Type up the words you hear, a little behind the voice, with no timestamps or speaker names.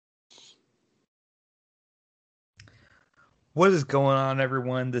What is going on,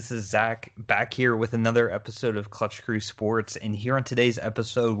 everyone? This is Zach back here with another episode of Clutch Crew Sports. And here on today's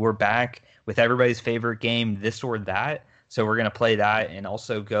episode, we're back with everybody's favorite game, This or That. So we're going to play that and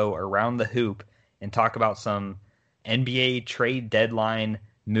also go around the hoop and talk about some NBA trade deadline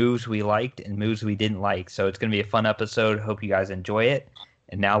moves we liked and moves we didn't like. So it's going to be a fun episode. Hope you guys enjoy it.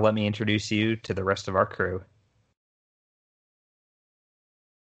 And now let me introduce you to the rest of our crew.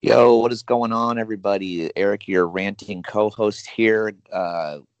 Yo, what is going on, everybody? Eric, your ranting co-host here.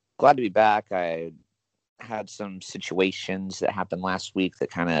 Glad to be back. I had some situations that happened last week that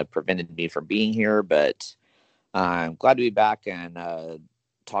kind of prevented me from being here, but I'm glad to be back and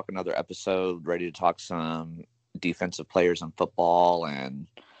talk another episode, ready to talk some defensive players in football and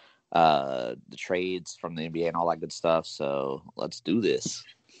the trades from the NBA and all that good stuff. So let's do this.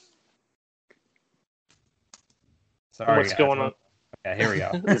 Sorry, What's guys. going on? Yeah, here we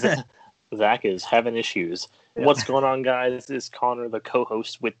go. Zach is having issues. Yeah. What's going on, guys? This is Connor, the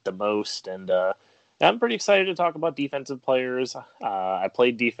co-host with the most, and I'm pretty excited to talk about defensive players. I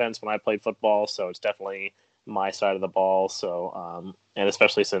played defense when I played football, so it's definitely my side of the ball. So, and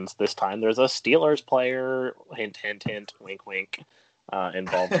especially since this time there's a Steelers player, hint, hint, hint, wink, wink,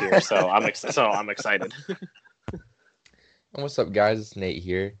 involved here. So I'm excited. What's up, guys? It's Nate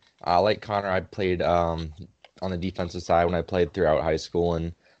here. Like Connor, I played on the defensive side when I played throughout high school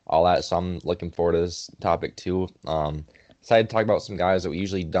and all that, so I'm looking forward to this topic too. Excited to talk about some guys that we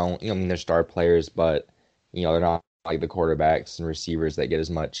usually don't, I mean, they're star players, but, they're not like the quarterbacks and receivers that get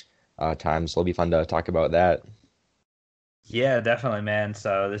as much time, so it'll be fun to talk about that. Yeah, definitely, man.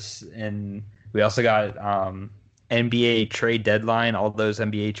 We also got NBA trade deadline, all those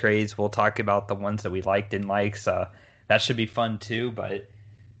NBA trades. We'll talk about the ones that we liked, didn't like, so that should be fun too. But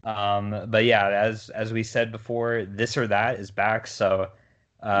yeah, as we said before, This or That is back. So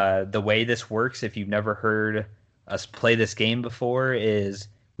the way this works, if you've never heard us play this game before, is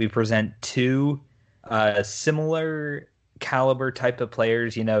we present two similar caliber type of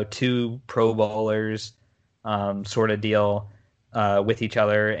players, two Pro Bowlers sort of deal with each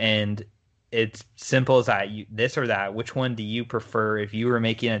other. And it's simple as that. This or that, which one do you prefer if you were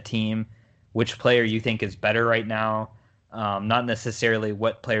making a team? Which player you think is better right now? Not necessarily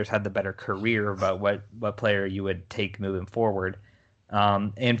what players had the better career, but what player you would take moving forward.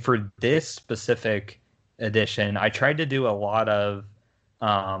 And for this specific edition, I tried to do a lot of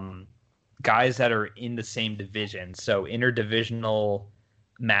guys that are in the same division, so interdivisional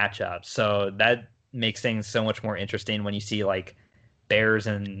matchups. So that makes things so much more interesting when you see like Bears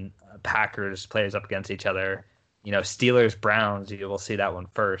and Packers players up against each other. Steelers, Browns, you will see that one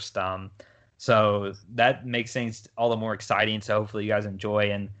first. So that makes things all the more exciting. So hopefully you guys enjoy,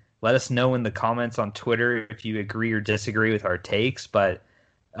 and let us know in the comments on Twitter if you agree or disagree with our takes. But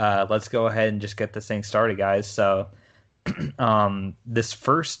let's go ahead and just get this thing started, guys. So this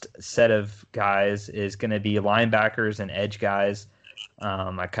first set of guys is going to be linebackers and edge guys.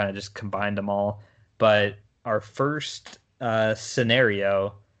 I kind of just combined them all. But our first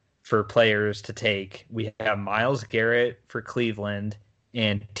scenario for players to take, we have Myles Garrett for Cleveland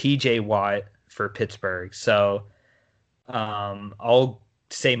and TJ Watt for Pittsburgh. So I'll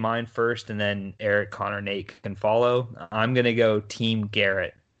say mine first, and then Eric, Connor, Nate can follow. I'm going to go Team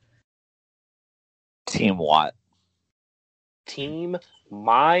Garrett. Team Watt. Team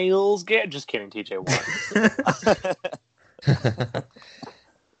Myles Garrett. Just kidding, TJ Watt.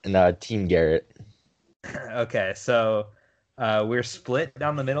 And Team Garrett. Okay, so we're split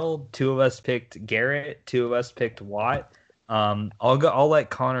down the middle. Two of us picked Garrett. Two of us picked Watt. I'll let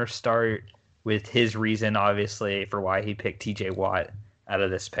Connor start with his reason, obviously, for why he picked TJ Watt out of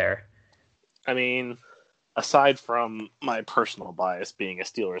this pair. I mean, aside from my personal bias being a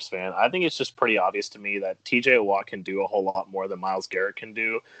Steelers fan, I think it's just pretty obvious to me that TJ Watt can do a whole lot more than Myles Garrett can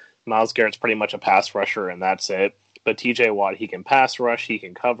do. Myles Garrett's pretty much a pass rusher, and that's it. But TJ Watt, he can pass rush, he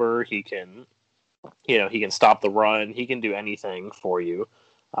can cover, he can stop the run, he can do anything for you.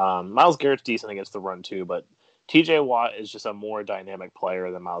 Myles Garrett's decent against the run too, but TJ Watt is just a more dynamic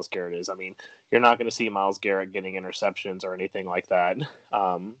player than Myles Garrett is. I mean, you're not going to see Myles Garrett getting interceptions or anything like that.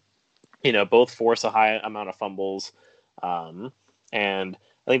 Both force a high amount of fumbles. And I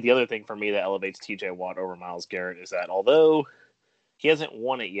think the other thing for me that elevates TJ Watt over Myles Garrett is that although he hasn't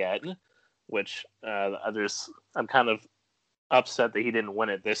won it yet, which I'm kind of upset that he didn't win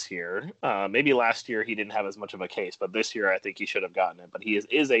it this year. Maybe last year he didn't have as much of a case, but this year I think he should have gotten it. But he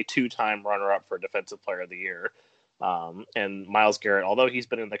is a two-time runner-up for Defensive Player of the Year. And Myles Garrett, although he's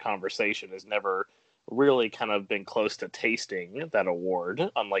been in the conversation, has never really kind of been close to tasting that award,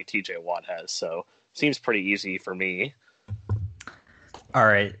 unlike TJ Watt has. So seems pretty easy for me. All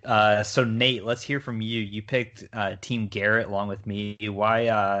right. So Nate, let's hear from you. You picked Team Garrett along with me.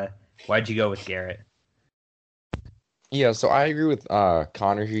 Why'd you go with Garrett? Yeah, so I agree with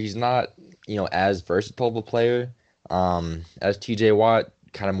Connor here. He's not, as versatile of a player as TJ Watt,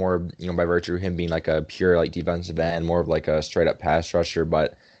 kind of more, by virtue of him being like a pure like defensive end, more of like a straight up pass rusher.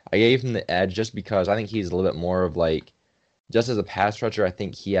 But I gave him the edge just because I think he's a little bit more of like, just as a pass rusher, I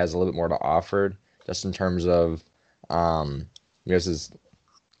think he has a little bit more to offer, just in terms of just his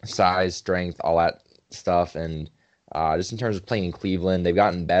size, strength, all that stuff, and just in terms of playing in Cleveland, they've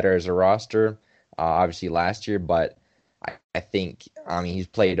gotten better as a roster, obviously last year, but I think, I mean, he's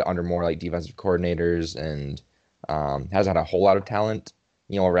played under more like defensive coordinators and hasn't had a whole lot of talent,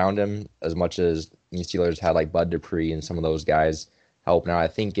 around him as much as the Steelers had like Bud Dupree and some of those guys helping out. I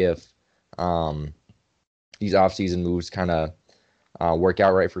think if these offseason moves kind of work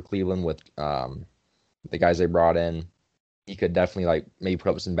out right for Cleveland with the guys they brought in, he could definitely like maybe put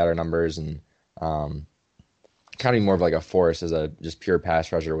up some better numbers and kind of be more of like a force as a just pure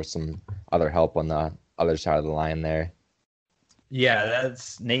pass rusher with some other help on the other side of the line there. Yeah,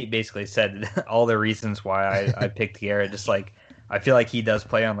 that's Nate basically said all the reasons why I picked Garrett. Just like I feel like he does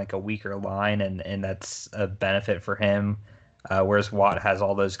play on like a weaker line, and that's a benefit for him. Whereas Watt has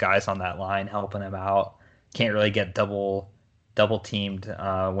all those guys on that line helping him out. Can't really get double teamed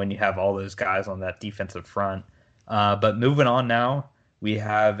when you have all those guys on that defensive front. But moving on now, we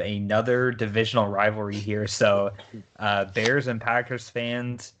have another divisional rivalry here. So Bears and Packers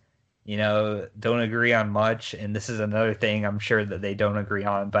fans, don't agree on much. And this is another thing I'm sure that they don't agree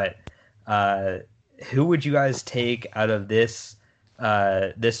on. But who would you guys take out of this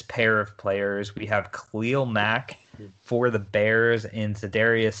pair of players? We have Khalil Mack for the Bears and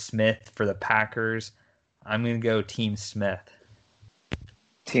Za'Darius Smith for the Packers. I'm going to go Team Smith.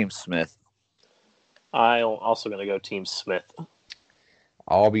 Team Smith. I'm also going to go Team Smith.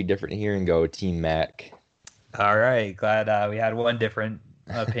 I'll be different here and go Team Mac. All right. Glad we had one different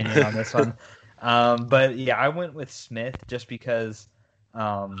opinion on this one. But yeah, I went with Smith just because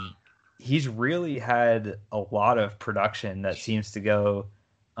he's really had a lot of production that seems to go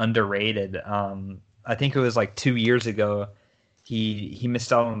underrated. I think it was like 2 years ago he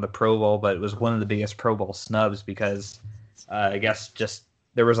missed out on the Pro Bowl, but it was one of the biggest Pro Bowl snubs because I guess just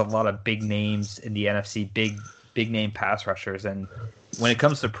there was a lot of big names in the NFC, big name pass rushers. And when it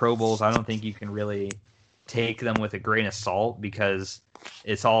comes to Pro Bowls, I don't think you can really take them with a grain of salt because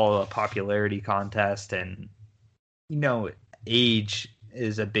it's all a popularity contest, and age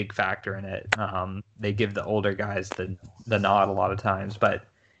is a big factor in it. They give the older guys the nod a lot of times, but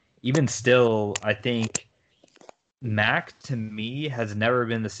even still, I think Mac to me has never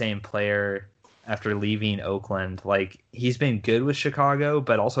been the same player after leaving Oakland. Like, he's been good with Chicago,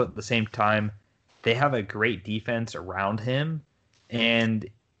 but also at the same time, they have a great defense around him, and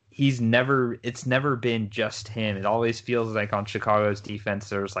it's never been just him. It always feels like on Chicago's defense,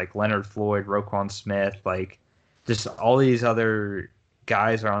 there's like Leonard Floyd, Roquan Smith, like just all these other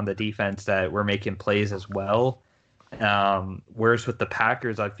guys are on the defense that were making plays as well. Whereas with the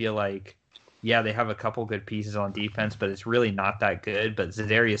Packers, I feel like, yeah, they have a couple good pieces on defense, but it's really not that good. But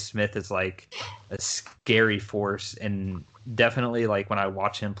Za'Darius Smith is like a scary force, and definitely like when I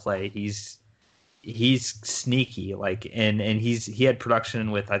watch him play, he's sneaky. Like and he had production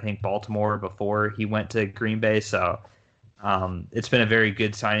with I think Baltimore before he went to Green Bay, so it's been a very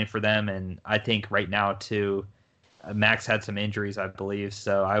good signing for them. And I think right now too, Max had some injuries, I believe,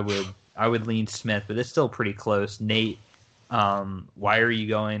 so I would lean Smith, but it's still pretty close. Nate, why are you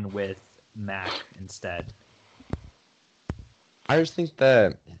going with Mac instead? I just think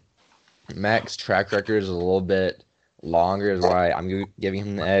that Mac's track record is a little bit longer, is why I'm giving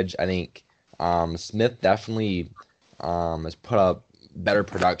him the edge. I think Smith definitely has put up better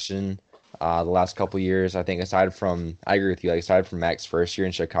production the last couple of years. I think I agree with you. Like, aside from Mac's first year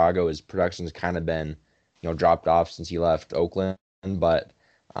in Chicago, his production has kind of been, dropped off since he left Oakland. But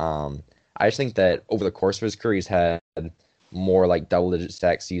I just think that over the course of his career, he's had more like double-digit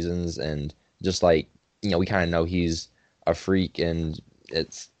sack seasons, and just like we kind of know he's a freak, and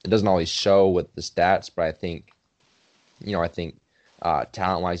it doesn't always show with the stats. But I think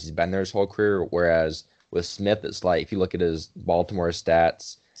talent-wise, he's been there his whole career. Whereas with Smith, it's like if you look at his Baltimore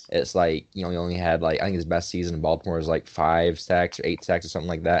stats, it's like he only had like I think his best season in Baltimore was like 5 sacks or 8 sacks or something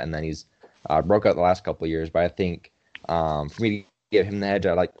like that, and then he's broke out the last couple of years. But I think for me to give him the edge,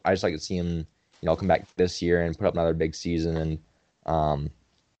 I just like to see him come back this year and put up another big season and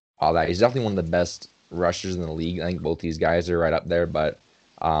all that. He's definitely one of the best rushers in the league. I think both these guys are right up there, but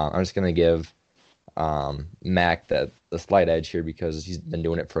I'm just gonna give Mac the slight edge here because he's been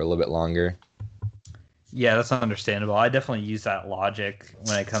doing it for a little bit longer. Yeah, that's understandable. I definitely use that logic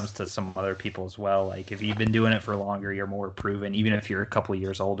when it comes to some other people as well. Like if you've been doing it for longer, you're more proven, even if you're a couple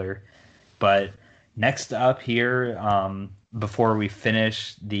years older. But next up here, before we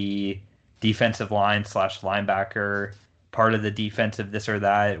finish the defensive line slash linebacker part of the defensive this or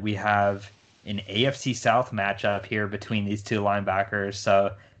that, we have an AFC South matchup here between these two linebackers.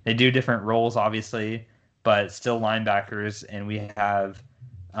 So they do different roles, obviously, but still linebackers. And we have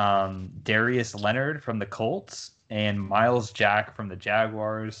Darius Leonard from the Colts and Miles Jack from the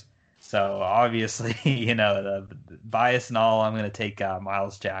Jaguars. So obviously, the bias and all, I'm going to take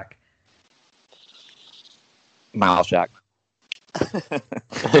Miles Jack. Miles Jack.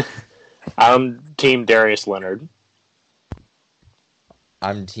 I'm Team Darius Leonard.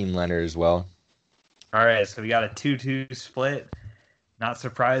 I'm Team Leonard as well. All right, so we got a 2-2 split. Not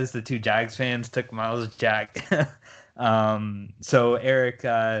surprised the two Jags fans took Miles Jack. So, Eric,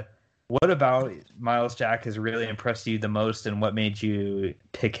 what about Miles Jack has really impressed you the most, and what made you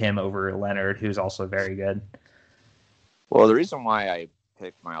pick him over Leonard, who's also very good? Well, the reason why I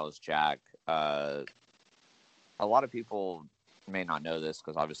picked Miles Jack, a lot of people may not know this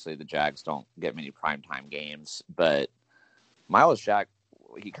because obviously the Jags don't get many primetime games, but Miles Jack,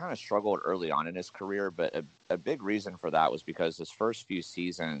 he kind of struggled early on in his career, but a big reason for that was because his first few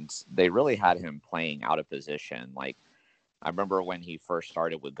seasons, they really had him playing out of position. Like, I remember when he first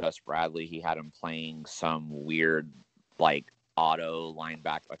started with Gus Bradley, he had him playing some weird, like, auto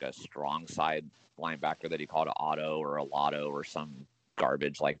linebacker, like a strong side linebacker that he called an auto or a lotto or some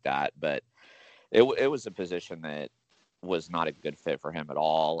garbage like that. But it was a position that was not a good fit for him at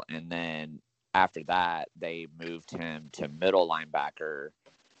all. And then after that, they moved him to middle linebacker.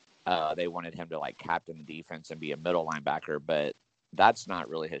 They wanted him to like captain the defense and be a middle linebacker, but that's not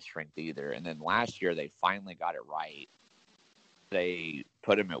really his strength either. And then last year, they finally got it right. They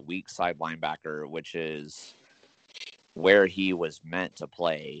put him at weak side linebacker, which is where he was meant to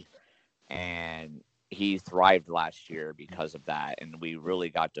play. And he thrived last year because of that. And we really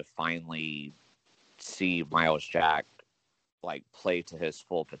got to finally see Miles Jack like play to his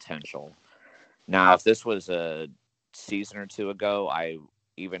full potential. Now, if this was a season or two ago,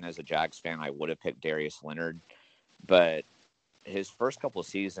 even as a Jags fan, I would have picked Darius Leonard. But his first couple of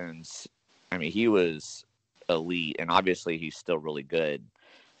seasons, I mean, he was elite, and obviously he's still really good.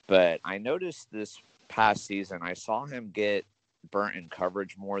 But I noticed this past season, I saw him get burnt in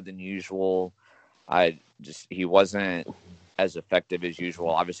coverage more than usual. He wasn't as effective as usual.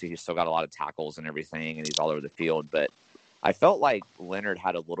 Obviously, he's still got a lot of tackles and everything, and he's all over the field. But I felt like Leonard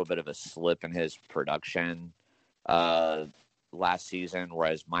had a little bit of a slip in his production last season,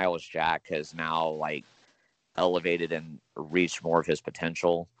 whereas Miles Jack has now like elevated and reached more of his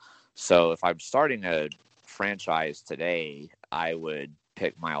potential. So if I'm starting a franchise today, I would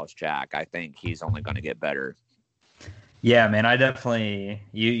pick Miles Jack. I think he's only going to get better. Yeah, man, I definitely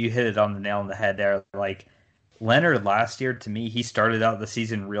you hit it on the nail on the head there. Like Leonard last year, to me, he started out the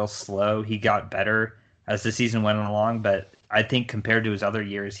season real slow. He got better as the season went along, but I think compared to his other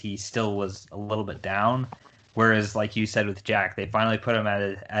years, he still was a little bit down. Whereas, like you said with Jack, they finally put him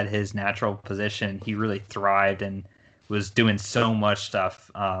at his natural position. He really thrived and was doing so much stuff.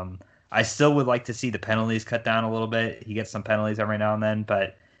 I still would like to see the penalties cut down a little bit. He gets some penalties every now and then,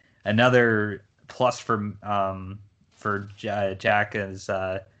 but another plus for Jack is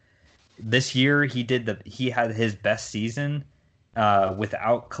this year he had his best season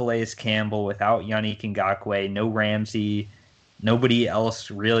without Calais Campbell, without Yannick Ngakoue, no Ramsey, nobody else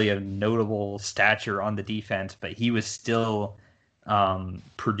really of notable stature on the defense, but he was still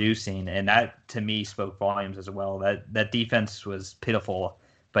producing, and that to me spoke volumes as well. That defense was pitiful,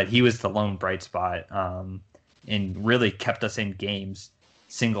 but he was the lone bright spot and really kept us in games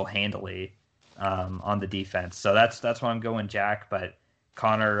single-handedly on the defense. So that's why I'm going Jack. But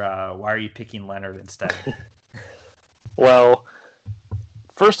Connor, why are you picking Leonard instead? Well,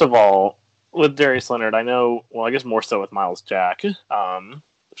 first of all, with Darius Leonard, I guess more so with Miles Jack.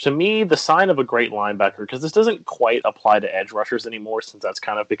 To me, the sign of a great linebacker, because this doesn't quite apply to edge rushers anymore, since that's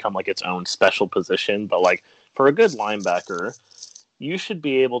kind of become like its own special position. But like for a good linebacker, you should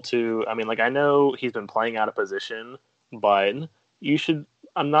be able to. I mean, like I know he's been playing out of position, but you should.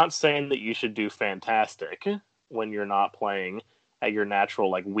 I'm not saying that you should do fantastic when you're not playing at your natural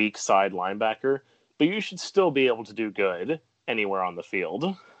like weak side linebacker, but you should still be able to do good anywhere on the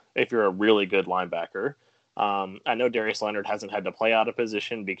field if you're a really good linebacker. I know Darius Leonard hasn't had to play out of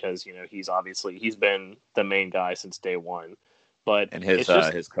position because he's been the main guy since day one. But his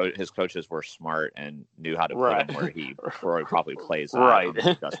coaches were smart and knew how to put him where he probably plays right.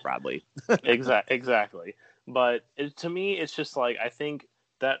 Gus Bradley. Exactly. But to me, it's just like I think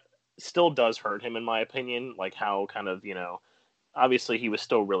that still does hurt him, in my opinion. Like how kind of, obviously he was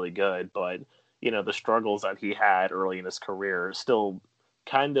still really good, but, the struggles that he had early in his career still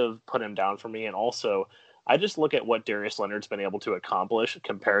kind of put him down for me. And also, I just look at what Darius Leonard's been able to accomplish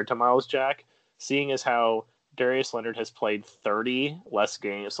compared to Miles Jack, seeing as how Darius Leonard has played 30 less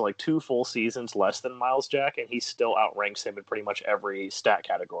games, so like 2 full seasons less than Miles Jack, and he still outranks him in pretty much every stat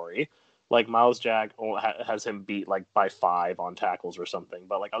category. Like Miles Jack has him beat like by 5 on tackles or something,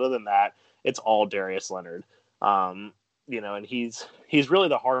 but like other than that, it's all Darius Leonard. And he's really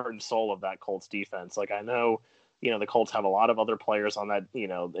the heart and soul of that Colts defense. Like I know, the Colts have a lot of other players on that.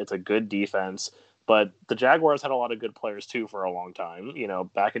 It's a good defense. But the Jaguars had a lot of good players, too, for a long time.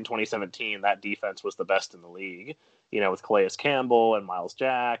 Back in 2017, that defense was the best in the league, with Calais Campbell and Miles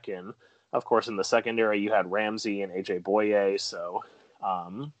Jack. And, of course, in the secondary, you had Ramsey and A.J. Boye. So,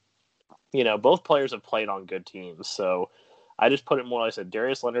 both players have played on good teams. So I just put it more like I said,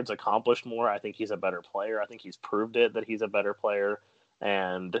 Darius Leonard's accomplished more. I think he's a better player. I think he's proved it that he's a better player.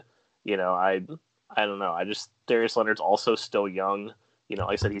 And, I don't know. Darius Leonard's also still young. Like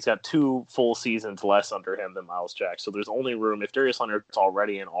I said, he's got 2 full seasons less under him than Miles Jack. So there's only room if Darius Leonard's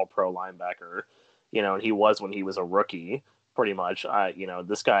already an all-pro linebacker, and he was when he was a rookie, pretty much.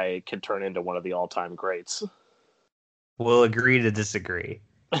 This guy could turn into one of the all-time greats. We'll agree to disagree.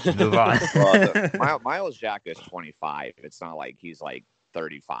 Move on. Well, Miles Jack is 25. It's not like he's like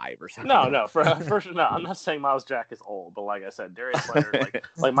 35 or something. No, for sure. No, I'm not saying Miles Jack is old, but like I said, Darius Leonard,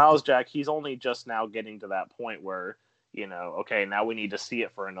 like Miles Jack, he's only just now getting to that point where, okay, now we need to see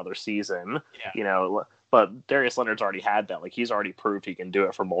it for another season, but Darius Leonard's already had that. Like, he's already proved he can do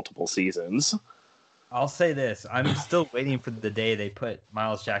it for multiple seasons. I'll say this. I'm still waiting for the day they put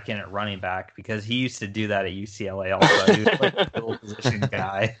Miles Jack in at running back because he used to do that at UCLA also. He was like a field position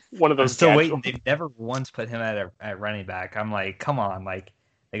guy. One of those. I'm still waiting. They've never once put him at running back. I'm like, come on, like,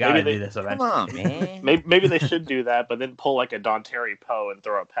 they got to do this eventually. Come on, man. Maybe they should do that, but then pull like a Dontari Poe and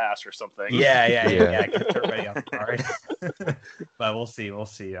throw a pass or something. Yeah. Get everybody off guard. But we'll see. We'll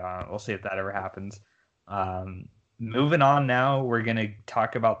see if that ever happens. Moving on now, we're going to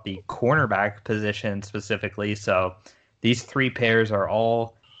talk about the cornerback position specifically. So these 3 pairs are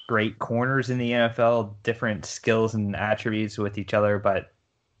all great corners in the NFL, different skills and attributes with each other. But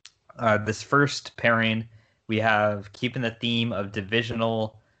this first pairing, we have, keeping the theme of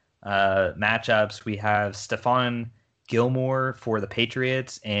divisional matchups, we have Stephon Gilmore for the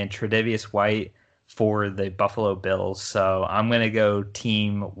Patriots and Tre'Davious White for the Buffalo Bills. So I'm going to go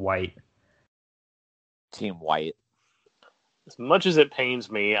Team White. Team White. As much as it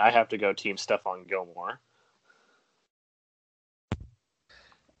pains me, I have to go Team Stephon Gilmore.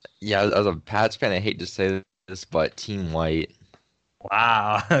 Yeah, as a Pats fan, I hate to say this, but Team White.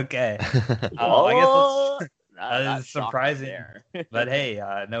 Wow. Okay. I guess that is surprising. But hey,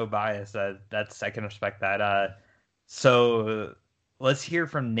 no bias. I can respect that. So let's hear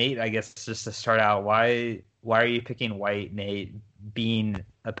from Nate, I guess, just to start out. Why are you picking White, Nate, being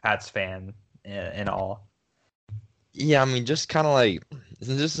a Pats fan and all? Yeah, I mean, just kind of like,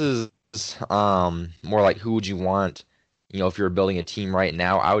 this is more like who would you want, if you were building a team right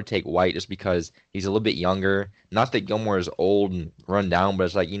now. I would take White just because he's a little bit younger. Not that Gilmore is old and run down, but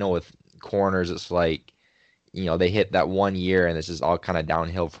it's like, with corners, it's like, they hit that 1 year and this is all kind of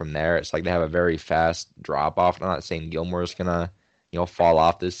downhill from there. It's like they have a very fast drop off. I'm not saying Gilmore is going to, fall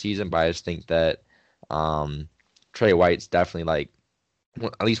off this season, but I just think that Trey White's definitely like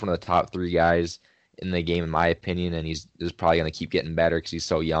at least one of the top 3 guys in the game, in my opinion, and he's probably going to keep getting better because he's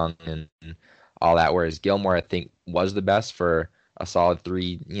so young and all that. Whereas Gilmore, I think, was the best for a solid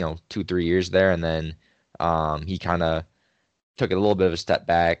 2-3 years there, and then he kind of took it a little bit of a step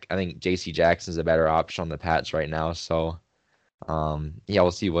back. I think J.C. Jackson's a better option on the Pats right now, so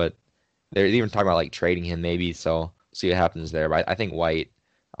we'll see what they're even talking about, like trading him maybe. So see what happens there. But I think White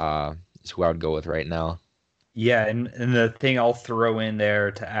is who I would go with right now. Yeah, and the thing I'll throw in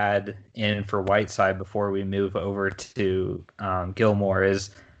there to add in for Whiteside before we move over to Gilmore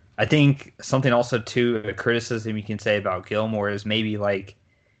is, I think something also too, a criticism you can say about Gilmore is maybe like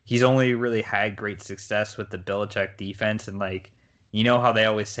he's only really had great success with the Belichick defense, and like, how they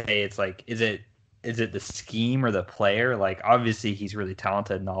always say it's like, is it the scheme or the player? Like, obviously he's really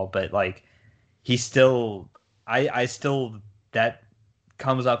talented and all, but like he's still, I still, that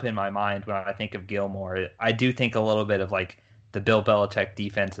comes up in my mind when I think of Gilmore. I do think a little bit of like the Bill Belichick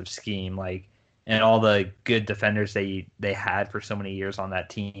defensive scheme, like, and all the good defenders they had for so many years on that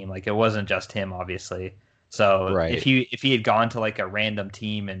team. Like, it wasn't just him, obviously. So right. if he had gone to like a random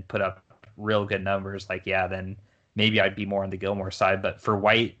team and put up real good numbers, like, yeah, then maybe I'd be more on the Gilmore side. But for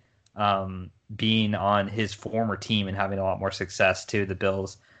White, being on his former team and having a lot more success too, the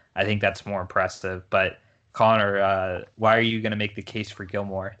Bills, I think that's more impressive. But Connor, why are you going to make the case for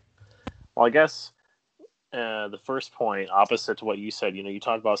Gilmore? Well, I guess the first point, opposite to what you said, you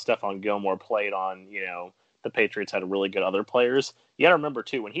talked about Stephon Gilmore played on, the Patriots had really good other players. You got to remember,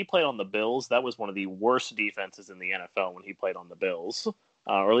 too, when he played on the Bills, that was one of the worst defenses in the NFL when he played on the Bills.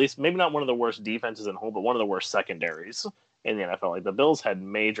 Or at least maybe not one of the worst defenses in whole, but one of the worst secondaries in the NFL. Like the Bills had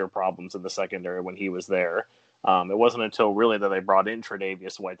major problems in the secondary when he was there. It wasn't until really that they brought in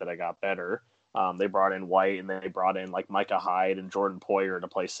Tre'Davious White that it got better. They brought in White, and then they brought in like Micah Hyde and Jordan Poyer to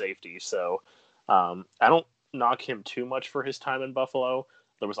play safety. So I don't knock him too much for his time in Buffalo.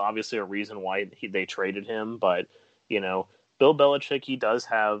 There was obviously a reason why they traded him, but Bill Belichick, he does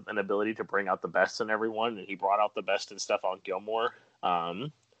have an ability to bring out the best in everyone, and he brought out the best in Stephon Gilmore.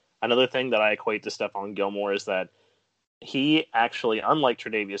 Another thing that I equate to Stephon Gilmore is that he actually, unlike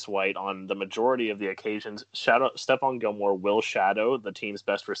Tre'Davious White, on the majority of the occasions, Stephon Gilmore will shadow the team's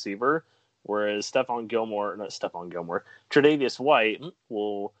best receiver, whereas Tre'Davious White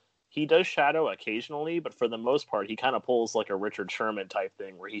he does shadow occasionally, but for the most part, he kind of pulls like a Richard Sherman type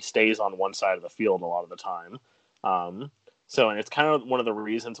thing where he stays on one side of the field a lot of the time. And it's kind of one of the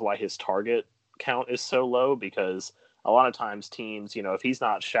reasons why his target count is so low, because a lot of times teams, if he's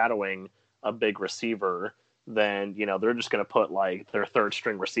not shadowing a big receiver, then, they're just going to put like their third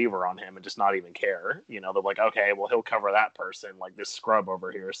string receiver on him and just not even care. They're like, okay, well, he'll cover that person, like this scrub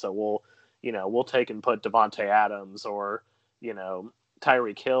over here. So we'll take and put Devontae Adams or,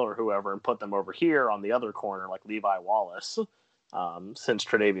 Tyreek Hill or whoever and put them over here on the other corner, like Levi Wallace, since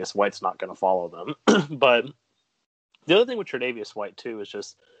Tre'Davious White's not going to follow them. But the other thing with Tre'Davious White, too, is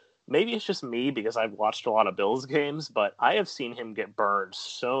just maybe it's just me because I've watched a lot of Bills games, but I have seen him get burned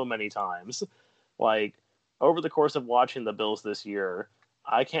so many times. Like, over the course of watching the Bills this year,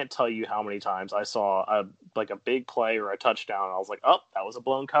 I can't tell you how many times I saw a big play or a touchdown, and I was like, oh, that was a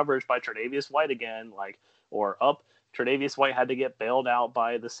blown coverage by Tre'Davious White again, Tre'Davious White had to get bailed out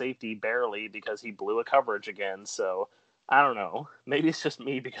by the safety barely because he blew a coverage again. So I don't know. Maybe it's just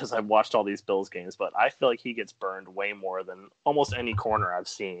me because I've watched all these Bills games, but I feel like he gets burned way more than almost any corner I've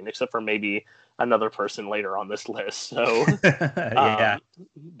seen, except for maybe another person later on this list. So, yeah.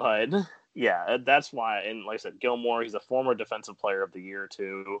 But yeah, that's why. And like I said, Gilmore, he's a former defensive player of the year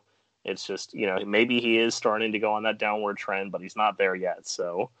too. It's just, maybe he is starting to go on that downward trend, but he's not there yet.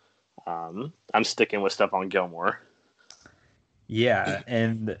 So I'm sticking with Stephon Gilmore. Yeah,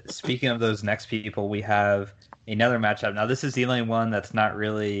 and speaking of those next people, we have another matchup. Now, this is the only one that's not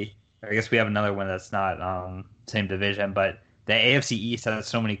really... I guess we have another one that's not same division, but the AFC East has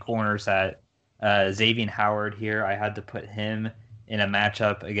so many corners that Xavier Howard here, I had to put him in a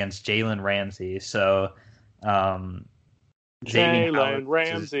matchup against Jalen Ramsey. So, Jalen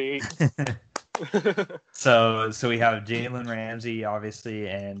Ramsey. So we have Jalen Ramsey, obviously,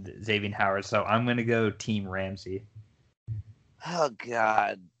 and Xavier Howard. So I'm going to go Team Ramsey. Oh,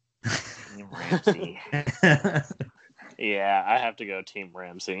 God. Team Ramsey. Yeah, I have to go Team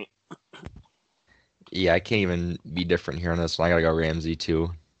Ramsey. Yeah, I can't even be different here on this one. I got to go Ramsey, too.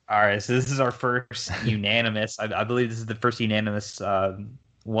 All right, so this is our first unanimous. I believe this is the first unanimous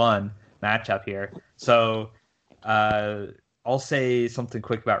one matchup here. So I'll say something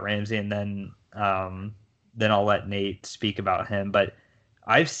quick about Ramsey, and then I'll let Nate speak about him. But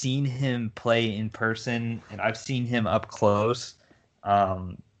I've seen him play in person, and I've seen him up close,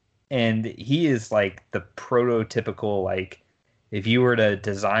 and he is like the prototypical, like, if you were to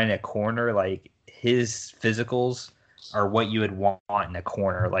design a corner, like his physicals are what you would want in a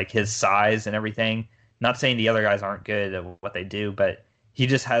corner, like his size and everything. Not saying the other guys aren't good at what they do, but he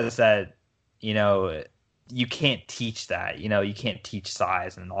just has that, you can't teach that, you can't teach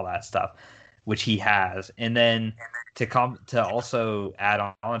size and all that stuff, which he has. And then to also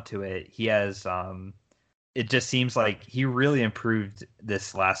add on to it, he has, it just seems like he really improved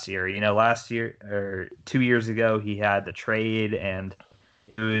this last year. Last year or 2 years ago, he had the trade and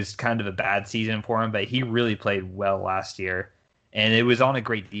it was kind of a bad season for him, but he really played well last year, and it was on a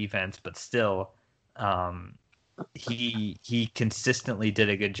great defense. But still, he consistently did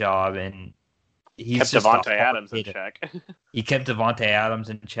a good job, and he's kept just Devontae Adams in check. He kept Devontae Adams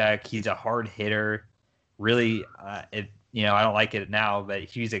in check. He's a hard hitter. Really, I don't like it now, but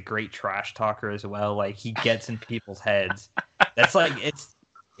he's a great trash talker as well. Like, he gets in people's heads. That's like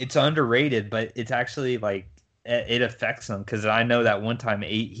it's underrated, but it's actually like. It affects him, because I know that one time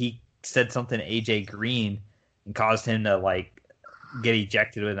he said something to AJ Green and caused him to like get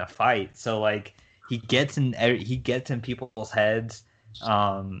ejected in a fight. So like he gets in people's heads,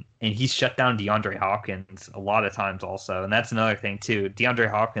 and he's shut down DeAndre Hopkins a lot of times also, and that's another thing too. DeAndre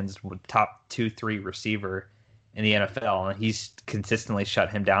Hopkins, top 2-3 receiver in the NFL, and he's consistently shut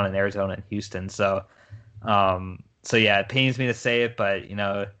him down in Arizona and Houston. So, yeah, it pains me to say it, but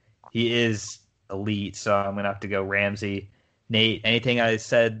he is elite. So I'm gonna have to go Ramsey. Nate, anything I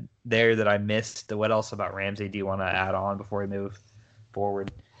said there that I missed? What else about Ramsey do you want to add on before we move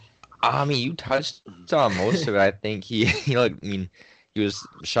forward? I mean, you touched on most of it. I think he was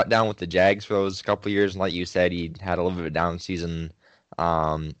shut down with the Jags for those couple of years, and like you said, he had a little bit of a down season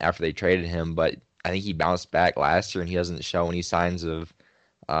after they traded him. But I think he bounced back last year, and he doesn't show any signs of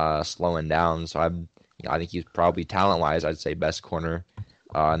slowing down. So I think he's probably talent-wise, I'd say best corner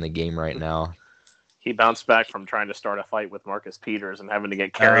in the game right now. He bounced back from trying to start a fight with Marcus Peters and having to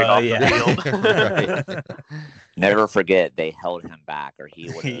get carried off the field. Never forget they held him back, or he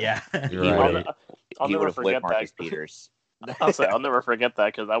would have. I'll never forget Marcus that. Peters. I'll never forget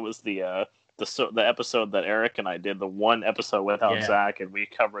that because that was the episode that Eric and I did, the one episode without Zach, and we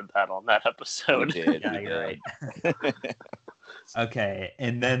covered that on that episode. We did. You're right. Okay,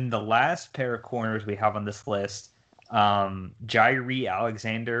 and then the last pair of corners we have on this list. Jaire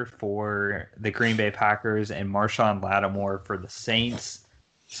Alexander for the Green Bay Packers and Marshawn Lattimore for the Saints.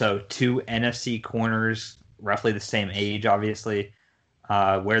 So 2 NFC corners, roughly the same age, obviously.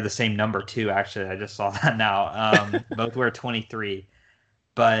 Wear the same number 2, actually. I just saw that now. Both wear 23.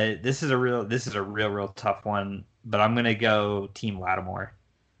 But this is a real tough one. But I'm gonna go Team Lattimore.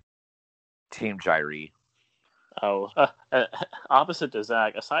 Team Jaire. Opposite to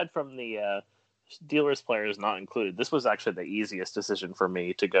Zach. Aside from the Steelers players not included, this was actually the easiest decision for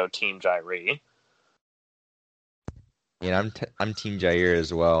me to go Team Jaire. Yeah, I'm Team Jaire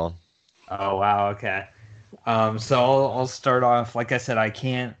as well. Oh wow, okay. So I'll start off. Like I said,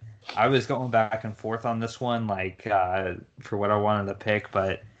 I was going back and forth on this one, for what I wanted to pick,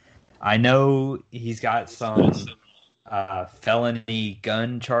 but I know he's got some felony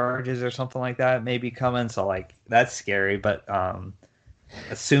gun charges or something like that maybe coming. So that's scary, but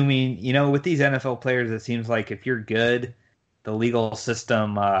assuming, with these NFL players, it seems like if you're good, the legal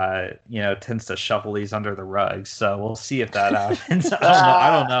system, tends to shuffle these under the rug. So we'll see if that happens. I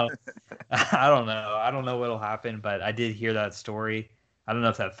don't know. I don't know what'll happen, but I did hear that story. I don't know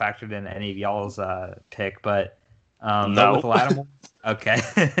if that factored in any of y'all's pick, but no. With Lattimore, okay.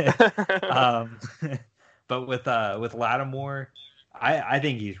 But with Lattimore, I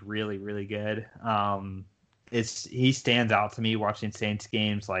think he's really, really good. He stands out to me watching Saints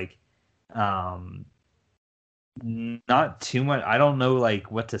games, not too much. I don't know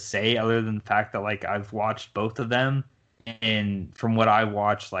what to say other than the fact that I've watched both of them, and from what I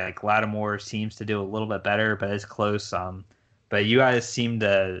watched, Lattimore seems to do a little bit better, but it's close. But you guys seem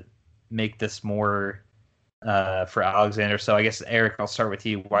to make this more for Alexander. So I guess Eric, I'll start with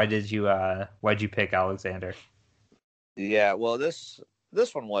you. Why'd you pick Alexander? Yeah, well, this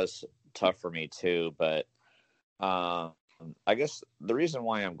one was tough for me too, but I guess the reason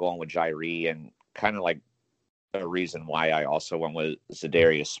why I'm going with Jaire, and kind of a reason why I also went with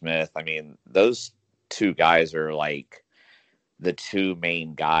Za'Darius Smith. I mean, those 2 guys are the 2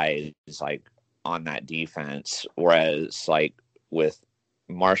 main guys on that defense. Whereas with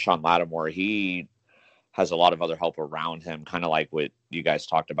Marshawn Lattimore, he has a lot of other help around him, kind of like what you guys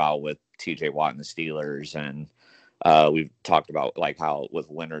talked about with TJ Watt and the Steelers, and we've talked about how with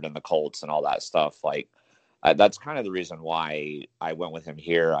Leonard and the Colts and all that stuff. That's kind of the reason why I went with him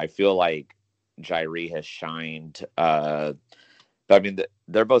here. I feel like Jaire has shined. But I mean,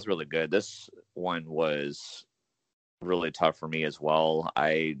 they're both really good. This one was really tough for me as well.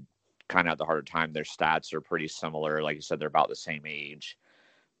 I kind of had the harder time. Their stats are pretty similar. Like you said, they're about the same age.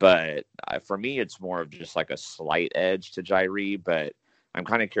 But for me, it's more of just a slight edge to Jaire. But I'm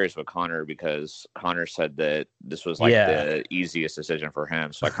kind of curious with Connor, because Connor said that this was the easiest decision for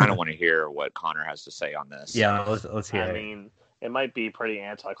him. So I kind of want to hear what Connor has to say on this. Yeah, let's hear it. I mean, it might be pretty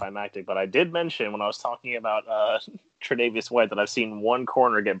anticlimactic, but I did mention when I was talking about Tre'Davious White that I've seen one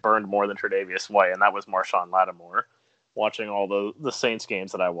corner get burned more than Tre'Davious White, and that was Marshawn Lattimore. Watching all the Saints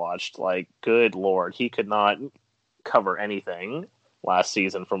games that I watched, good Lord, he could not cover anything last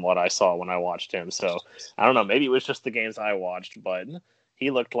season from what I saw when I watched him. So I don't know, maybe it was just the games I watched, but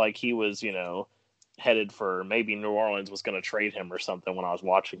he looked like he was, headed for maybe New Orleans was going to trade him or something when I was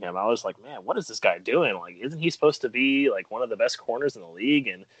watching him. I was like, man, what is this guy doing? Isn't he supposed to be one of the best corners in the league?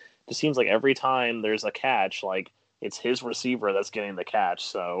 And it just seems like every time there's a catch, it's his receiver that's getting the catch.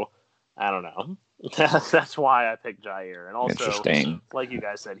 So I don't know. That's why I picked Jaire. And also, like you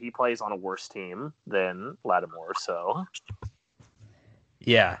guys said, he plays on a worse team than Lattimore. So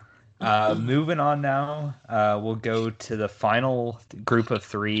yeah. Moving on now, we'll go to the final group of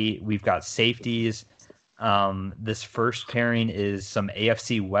 3. We've got safeties. This first pairing is some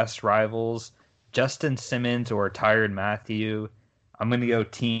AFC West rivals. Justin Simmons or Tyrann Mathieu. I'm going to go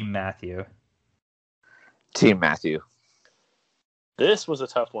Team Matthew. Team Matthew. This was a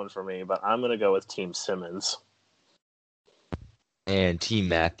tough one for me, but I'm going to go with Team Simmons. And Team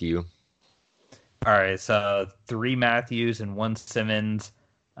Matthew. All right, so 3 Matthews and 1 Simmons.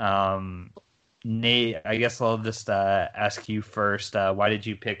 Nate, I guess I'll just ask you first. Why did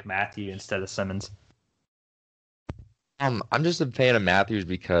you pick Matthew instead of Simmons? I'm just a fan of Matthews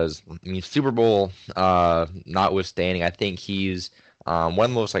because, I mean, Super Bowl notwithstanding, I think he's one of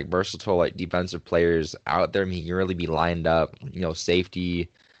the most versatile defensive players out there. I mean, he can really be lined up, safety.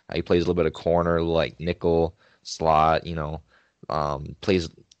 He plays a little bit of corner, nickel, slot. Plays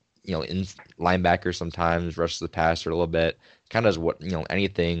in linebacker sometimes, rushes the passer a little bit. Kind of does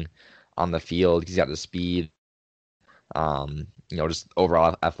anything on the field. He's got the speed, just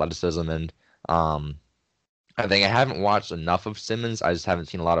overall athleticism, and I think I haven't watched enough of Simmons. I just haven't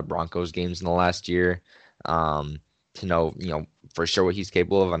seen a lot of Broncos games in the last year to know, for sure what he's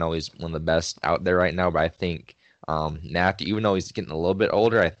capable of. I know he's one of the best out there right now, but I think Matthew, even though he's getting a little bit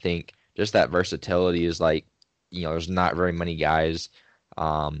older, I think just that versatility is there's not very many guys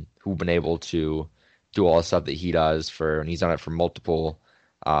who've been able to do all the stuff that he does and he's done it for multiple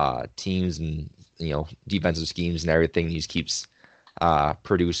teams and, defensive schemes and everything. He just keeps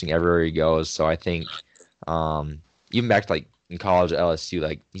producing everywhere he goes. So I think even back to in college at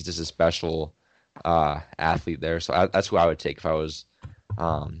LSU, he's just a special athlete there. So that's who I would take if I was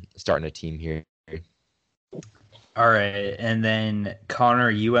starting a team here. All right, and then Connor,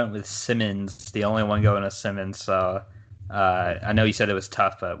 you went with Simmons, the only one going to Simmons. So I know you said it was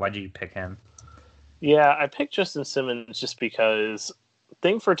tough, but why did you pick him? Yeah, I picked Justin Simmons just because the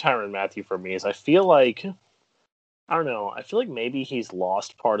thing for Tyrann Mathieu for me is I feel like maybe he's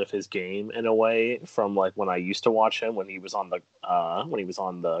lost part of his game in a way from when I used to watch him when he was on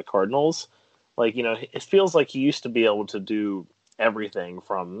the Cardinals. It feels like he used to be able to do everything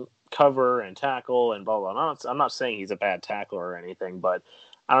from cover and tackle and blah blah. I'm not saying he's a bad tackler or anything, but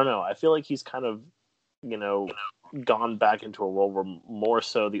I don't know. I feel like he's kind of gone back into a role where more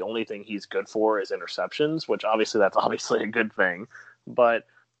so the only thing he's good for is interceptions, which that's obviously a good thing, but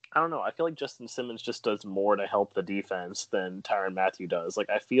I don't know. I feel like Justin Simmons just does more to help the defense than Tyrann Mathieu does.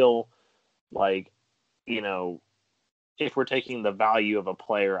 I feel if we're taking the value of a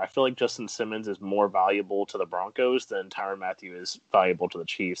player, I feel like Justin Simmons is more valuable to the Broncos than Tyrann Mathieu is valuable to the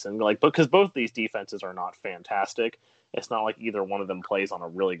Chiefs. And because both these defenses are not fantastic, it's not like either one of them plays on a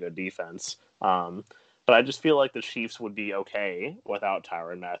really good defense. But I just feel like the Chiefs would be okay without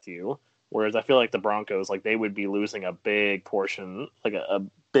Tyrann Mathieu. Whereas I feel like the Broncos, they would be losing a big portion, a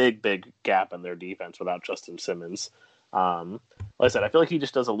big gap in their defense without Justin Simmons. Like I said, I feel like he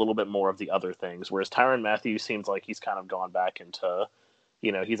just does a little bit more of the other things, whereas Tyrann Mathieu seems like he's kind of gone back into,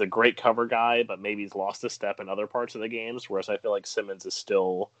 he's a great cover guy, but maybe he's lost a step in other parts of the games, whereas I feel like Simmons is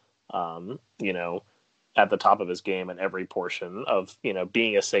still, at the top of his game in every portion of,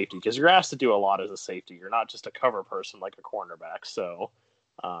 being a safety, because you're asked to do a lot as a safety. You're not just a cover person like a cornerback. So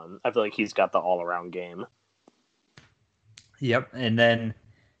I feel like he's got the all-around game. Yep, and then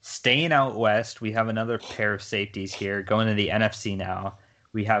staying out west, we have another pair of safeties here. Going to the NFC now,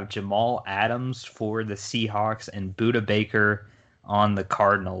 we have Jamal Adams for the Seahawks and Budda Baker on the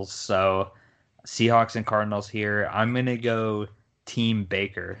Cardinals. So Seahawks and Cardinals here. I'm going to go Team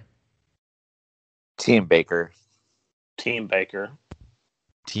Baker. Team Baker. Team Baker.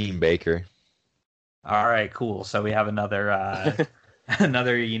 Team Baker. All right, cool. So we have another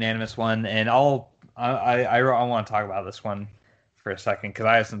another unanimous one, and I want to talk about this one for a second because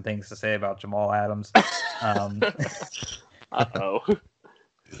I have some things to say about Jamal Adams. Uh-oh.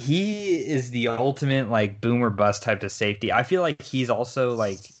 He is the ultimate boom or bust type of safety. I feel like he's also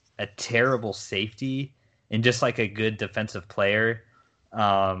a terrible safety and just a good defensive player.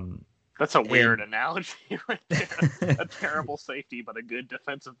 That's a weird analogy right there. A terrible safety, but a good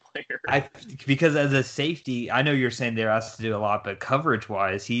defensive player. Because as a safety, I know you're saying they're asked to do a lot, but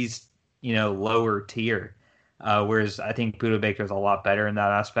coverage-wise, he's, lower tier. Whereas I think Budda Baker's a lot better in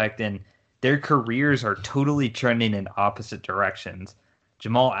that aspect. And their careers are totally trending in opposite directions.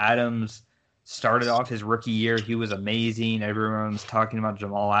 Jamal Adams started off his rookie year. He was amazing. Everyone's talking about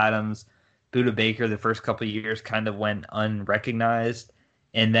Jamal Adams. Budda Baker, the first couple of years, kind of went unrecognized.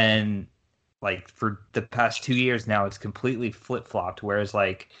 And then, for the past 2 years now, it's completely flip-flopped. Whereas,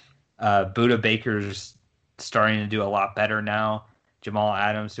 Budda Baker's starting to do a lot better now. Jamal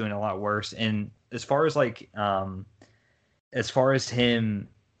Adams doing a lot worse. And as far as him,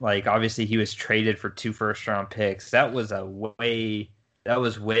 obviously he was traded for 2 first-round picks. That was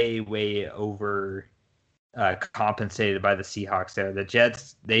way over compensated by the Seahawks there. The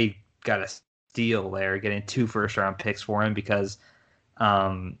Jets, they got a steal there, getting 2 first-round picks for him because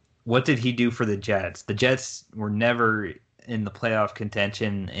what did he do for the Jets? The Jets were never in the playoff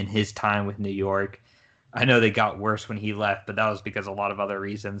contention in his time with New York. I know they got worse when he left, but that was because of a lot of other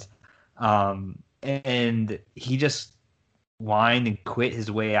reasons. And he just whined and quit his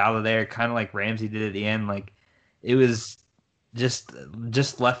way out of there, kind of like Ramsey did at the end. Like, it was just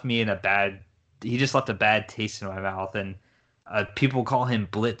left me in a bad. He just left a bad taste in my mouth, and people call him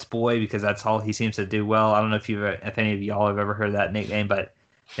Blitz Boy because that's all he seems to do well. I don't know if any of y'all have ever heard that nickname, but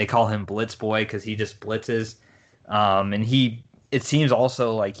they call him Blitz Boy because he just blitzes. And it seems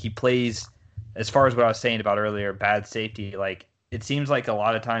also like he plays, as far as what I was saying about earlier, bad safety. Like, it seems like a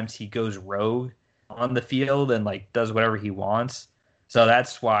lot of times he goes rogue on the field and like does whatever he wants. So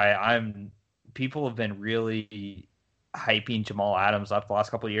that's why people have been really hyping Jamal Adams up the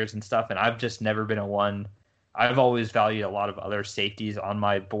last couple of years and stuff, and I've just never been a one. I've always valued a lot of other safeties on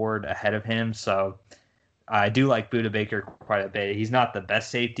my board ahead of him, so I do like Budda Baker quite a bit. He's not the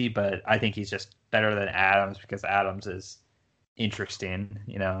best safety, but I think he's just better than Adams because Adams is interesting.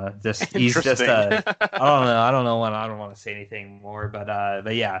 He's just I don't know when I don't want to say anything more,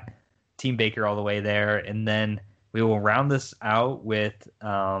 but yeah, Team Baker all the way there, and then we will round this out with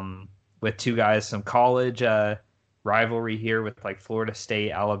 2 guys, some college rivalry here with like Florida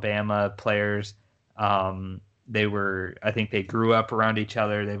State, Alabama players. I think they grew up around each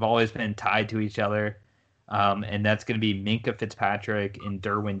other. They've always been tied to each other. And that's going to be Minkah Fitzpatrick and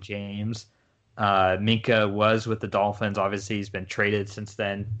Derwin James. Minkah was with the Dolphins. Obviously, he's been traded since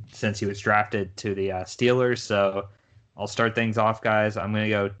then, since he was drafted to the Steelers. So I'll start things off, guys. I'm going to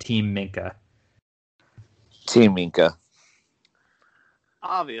go Team Minkah. Team Minkah.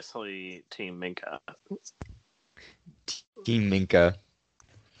 Obviously, Team Minkah. Team Minkah.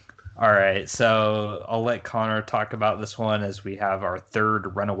 All right, so I'll let Connor talk about this one as we have our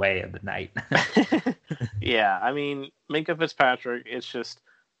third runaway of the night. Yeah, I mean, Minkah Fitzpatrick, it's just,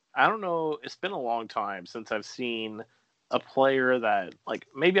 I don't know, it's been a long time since I've seen a player that, like,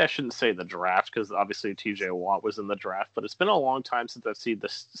 maybe I shouldn't say the draft, because obviously TJ Watt was in the draft, but it's been a long time since I've seen the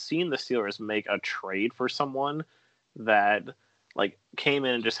Steelers make a trade for someone that, like, came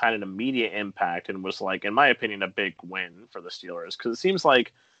in and just had an immediate impact and was, like, in my opinion, a big win for the Steelers, because it seems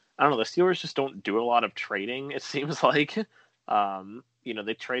like, I don't know, the Steelers just don't do a lot of trading, it seems like.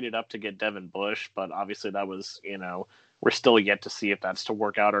 They traded up to get Devin Bush, but obviously that was, we're still yet to see if that's to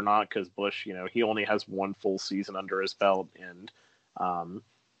work out or not, because Bush, he only has 1 full season under his belt, and,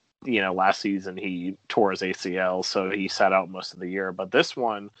 last season he tore his ACL, so he sat out most of the year. But this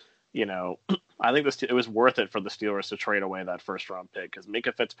one, I think it was worth it for the Steelers to trade away that first-round pick, because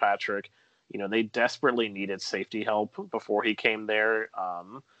Minkah Fitzpatrick, they desperately needed safety help before he came there.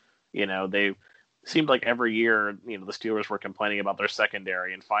 They seemed like every year, the Steelers were complaining about their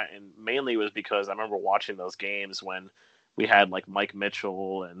secondary, and mainly it was because I remember watching those games when we had like Mike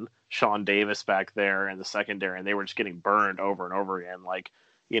Mitchell and Sean Davis back there in the secondary, and they were just getting burned over and over again. Like,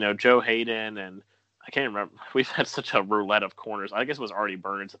 Joe Hayden, and I can't remember. We've had such a roulette of corners. I guess it was Artie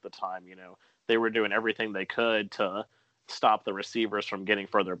Burns at the time. They were doing everything they could to stop the receivers from getting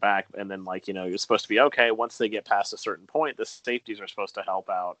further back. And then, you're supposed to be okay. Once they get past a certain point, the safeties are supposed to help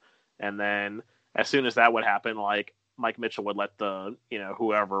out. And then as soon as that would happen, like, Mike Mitchell would let the,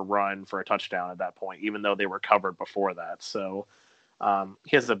 whoever run for a touchdown at that point, even though they were covered before that. So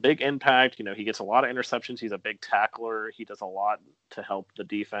he has a big impact. He gets a lot of interceptions. He's a big tackler. He does a lot to help the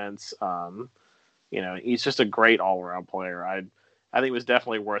defense. He's just a great all-around player. I think it was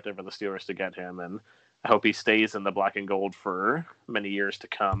definitely worth it for the Steelers to get him, and I hope he stays in the black and gold for many years to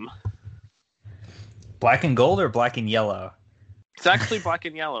come. Black and gold or black and yellow? It's actually black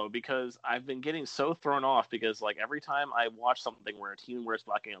and yellow, because I've been getting so thrown off, because like every time I watch something where a team wears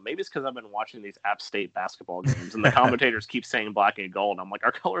black and yellow, maybe it's because I've been watching these App State basketball games and the commentators keep saying black and gold. I'm like,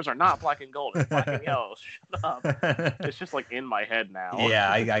 our colors are not black and gold, it's black and yellow. Shut up. It's just like in my head now.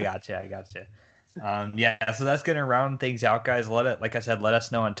 Yeah, I gotcha. Yeah, so that's gonna round things out, guys. Like I said, let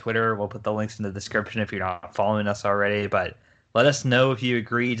us know on Twitter. We'll put the links in the description if you're not following us already. But let us know if you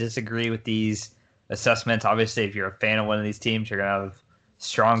agree, disagree with these assessments. Obviously, if you're a fan of one of these teams, you're gonna have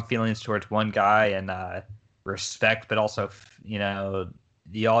strong feelings towards one guy and respect, but also,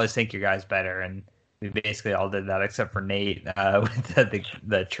 you always think your guy's better, and we basically all did that except for Nate with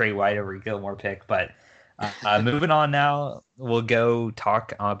the Trey White over Gilmore pick. But moving on now, we'll go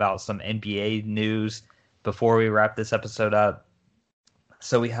talk about some NBA news before we wrap this episode up.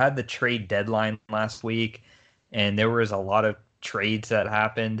 So we had the trade deadline last week, and there was a lot of trades that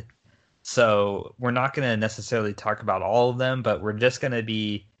happened. So we're not going to necessarily talk about all of them, but we're just going to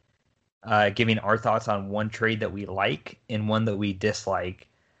be giving our thoughts on one trade that we like and one that we dislike.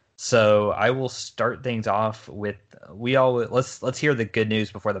 So I will start things off with let's hear the good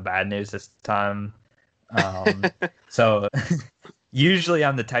news before the bad news this time. So usually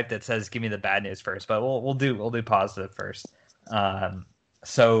I'm the type that says give me the bad news first, but we'll do positive first.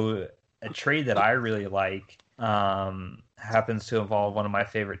 So a trade that I really like happens to involve one of my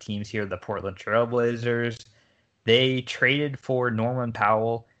favorite teams here, the Portland Trailblazers. They traded for Norman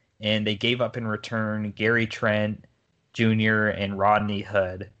Powell, and they gave up in return Gary Trent Jr. and Rodney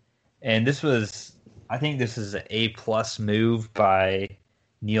Hood. And I think this is an A-plus move by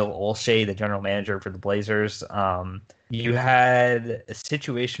Neil Olshey, the general manager for the Blazers. You had a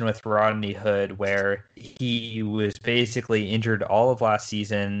situation with Rodney Hood where he was basically injured all of last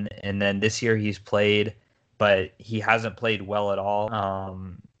season, and then this year he's played, but he hasn't played well at all.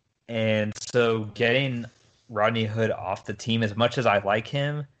 And so getting Rodney Hood off the team, as much as I like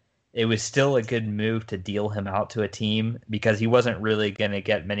him, it was still a good move to deal him out to a team because he wasn't really going to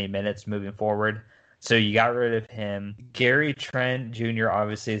get many minutes moving forward. So you got rid of him. Gary Trent Jr.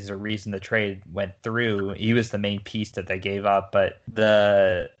 obviously is the reason the trade went through. He was the main piece that they gave up. But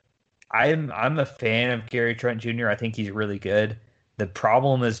I'm a fan of Gary Trent Jr. I think he's really good. The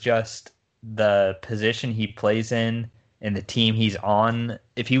problem is just the position he plays in and the team he's on.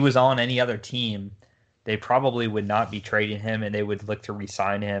 If he was on any other team, they probably would not be trading him and they would look to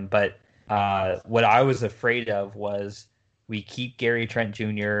re-sign him. But what I was afraid of was we keep Gary Trent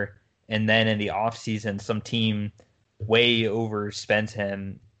Jr., and then in the offseason, some team way overspends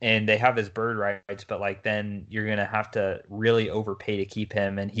him, and they have his bird rights, but like then you're going to have to really overpay to keep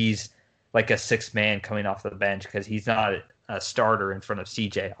him, and he's like a sixth man coming off the bench because he's not a starter in front of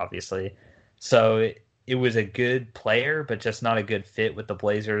CJ, obviously. So it was a good player, but just not a good fit with the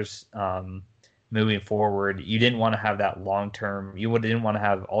Blazers moving forward. You didn't want to have that long-term. You didn't want to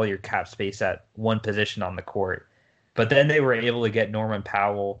have all your cap space at one position on the court. But then they were able to get Norman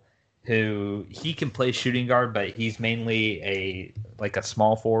Powell, who he can play shooting guard, but he's mainly a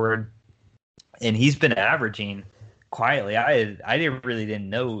small forward, and he's been averaging quietly. I really didn't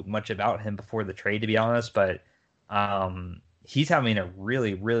know much about him before the trade, to be honest, but he's having a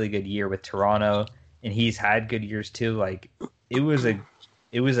really, really good year with Toronto, and he's had good years too. Like it was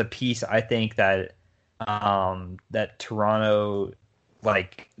a piece, I think, that that Toronto,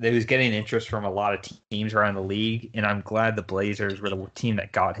 like, they was getting interest from a lot of teams around the league, and I'm glad the Blazers were the team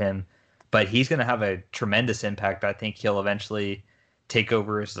that got him. But he's going to have a tremendous impact. I think he'll eventually take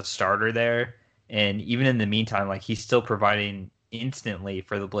over as the starter there. And even in the meantime, like, he's still providing instantly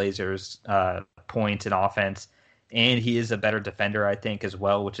for the Blazers points and offense. And he is a better defender, I think, as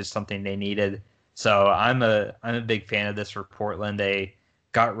well, which is something they needed. So I'm a big fan of this for Portland. They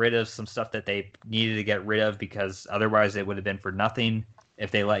got rid of some stuff that they needed to get rid of because otherwise it would have been for nothing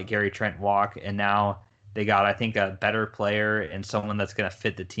if they let Gary Trent walk. And now they got, I think, a better player and someone that's going to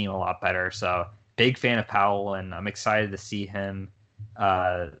fit the team a lot better. So big fan of Powell, and I'm excited to see him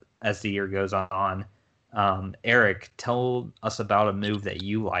as the year goes on. Eric, tell us about a move that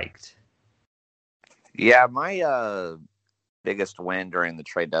you liked. Yeah, my biggest win during the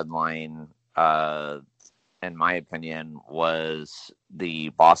trade deadline, in my opinion, was the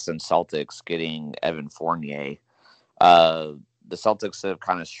Boston Celtics getting Evan Fournier. The Celtics have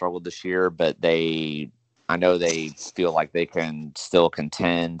kind of struggled this year, but I know they feel like they can still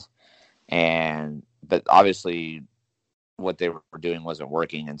contend. But obviously what they were doing wasn't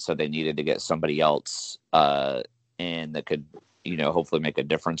working, and so they needed to get somebody else in that could, hopefully make a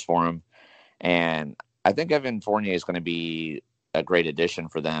difference for them. And I think Evan Fournier is going to be a great addition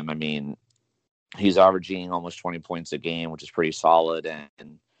for them. I mean, he's averaging almost 20 points a game, which is pretty solid,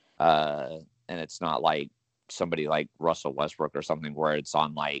 and it's not like somebody like Russell Westbrook or something where it's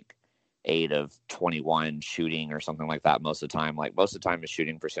on like 8 of 21 shooting or something like that most of the time. Like, most of the time his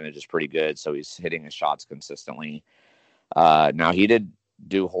shooting percentage is pretty good, so he's hitting his shots consistently. Now, he did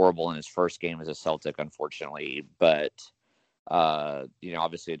do horrible in his first game as a Celtic, unfortunately, but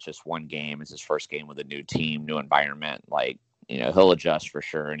obviously it's just one game. It's his first game with a new team, new environment. Like, he'll adjust for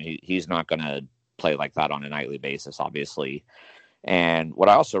sure, and he's not going to play like that on a nightly basis, obviously. And what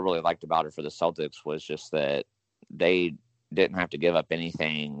I also really liked about it for the Celtics was just that they didn't have to give up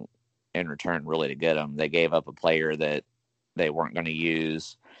anything in return really to get him. They gave up a player that they weren't going to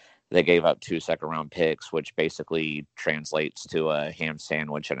use. They gave up 2 second-round picks, which basically translates to a ham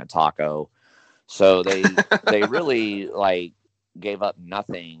sandwich and a taco. So they really gave up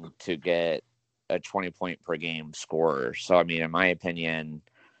nothing to get a 20-point per game scorer. So, I mean, in my opinion,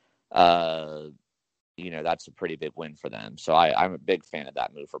 that's a pretty big win for them. So I'm a big fan of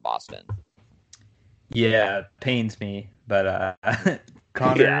that move for Boston. Yeah, it pains me, but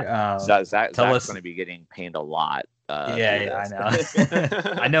Connor, Zach's going to be getting pained a lot I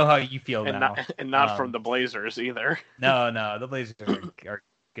know. I know how you feel and now. Not from the Blazers either. No, the Blazers are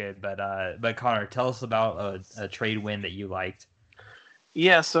good, but Connor, tell us about a trade win that you liked.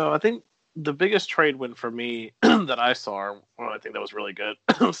 Yeah, so I think the biggest trade win for me that I saw, well, I think that was really good.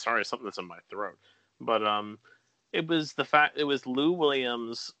 Sorry, something that's in my throat. But it was Lou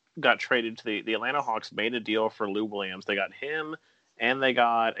Williams got traded to the Atlanta Hawks, made a deal for Lou Williams. They got him, and they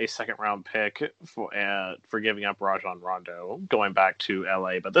got a second round pick for giving up Rajon Rondo, going back to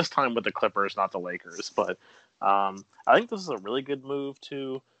LA, but this time with the Clippers, not the Lakers. But I think this is a really good move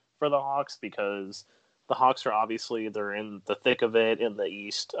for the Hawks, because the Hawks are obviously, they're in the thick of it in the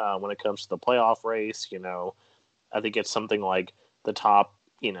East when it comes to the playoff race. I think it's something like the top,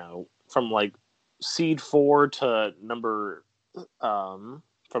 from like seed 4 to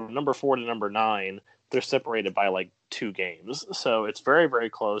from number 4 to number 9, they're separated by like 2 games. So it's very, very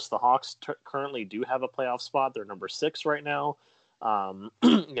close. The Hawks currently do have a playoff spot. They're number 6 right now.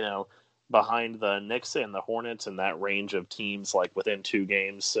 Behind the Knicks and the Hornets in that range of teams, like within 2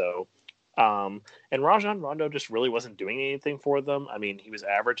 games. So, and Rajon Rondo just really wasn't doing anything for them. I mean, he was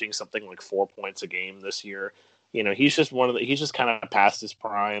averaging something like 4 points a game this year. He's just he's just kind of past his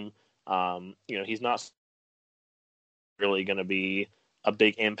prime. He's not really going to be a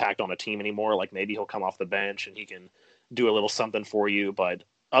big impact on a team anymore. Like, maybe he'll come off the bench and he can do a little something for you. But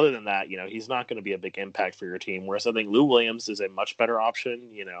other than that, he's not going to be a big impact for your team. Whereas I think Lou Williams is a much better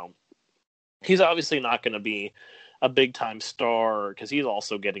option. He's obviously not going to be a big time star because he's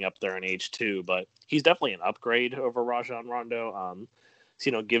also getting up there in age too, but he's definitely an upgrade over Rajon Rondo.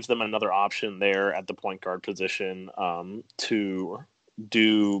 Gives them another option there at the point guard position to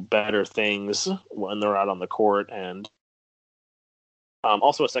do better things when they're out on the court. And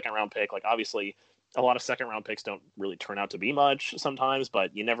also a second round pick. Like, obviously a lot of second round picks don't really turn out to be much sometimes,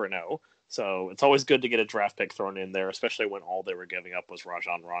 but you never know. So it's always good to get a draft pick thrown in there, especially when all they were giving up was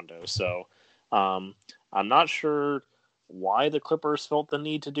Rajon Rondo. So I'm not sure why the Clippers felt the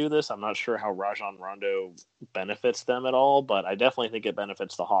need to do this. I'm not sure how Rajon Rondo benefits them at all, but I definitely think it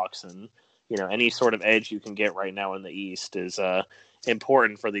benefits the Hawks. And, any sort of edge you can get right now in the East is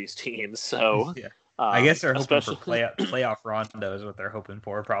important for these teams. So yeah. I guess they're hoping for playoff Rondo is what they're hoping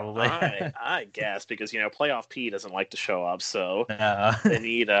for, probably. I guess, because playoff P doesn't like to show up, so no. they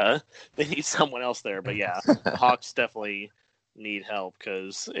need someone else there. But yeah, the Hawks definitely need help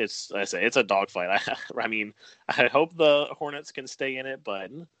because it's a dogfight. I mean, I hope the Hornets can stay in it, but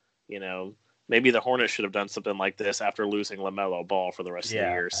maybe the Hornets should have done something like this after losing LaMelo Ball for the rest of the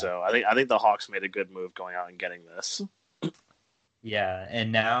year. So I think the Hawks made a good move going out and getting this. Yeah,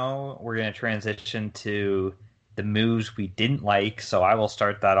 and now we're going to transition to the moves we didn't like. So I will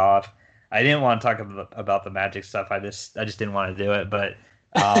start that off. I didn't want to talk about the Magic stuff. I just didn't want to do it. But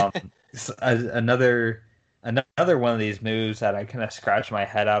another one of these moves that I kind of scratched my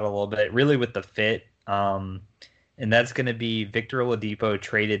head out a little bit, really with the fit, and that's going to be Victor Oladipo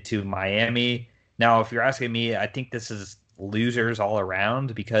traded to Miami. Now, if you're asking me, I think this is losers all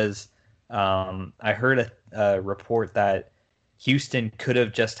around because I heard a report that Houston could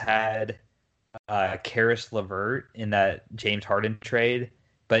have just had Karis LeVert in that James Harden trade,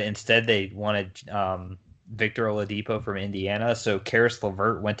 but instead they wanted Victor Oladipo from Indiana. So Karis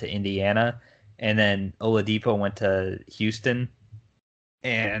LeVert went to Indiana, and then Oladipo went to Houston.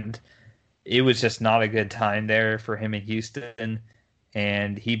 And it was just not a good time there for him in Houston.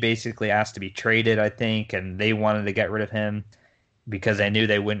 And he basically asked to be traded, I think, and they wanted to get rid of him because they knew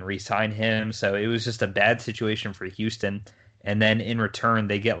they wouldn't re-sign him. So it was just a bad situation for Houston. And then in return,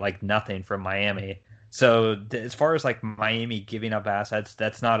 they get like nothing from Miami. So as far as like Miami giving up assets,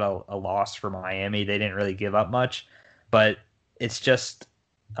 that's not a loss for Miami. They didn't really give up much, but it's just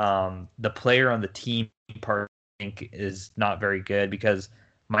the player on the team part, I think, is not very good because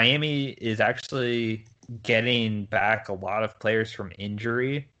Miami is actually getting back a lot of players from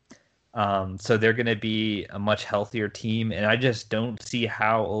injury. So they're going to be a much healthier team. And I just don't see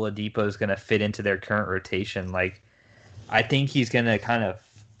how Oladipo is going to fit into their current rotation. Like, I think he's going to kind of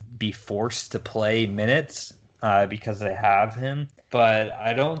be forced to play minutes because they have him. But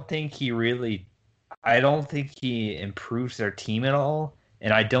I don't think he improves their team at all.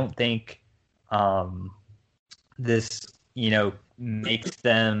 And I don't think this, makes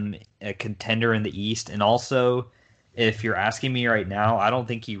them a contender in the East. And also, if you're asking me right now, I don't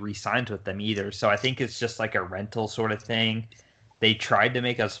think he re-signs with them either. So I think it's just like a rental sort of thing. They tried to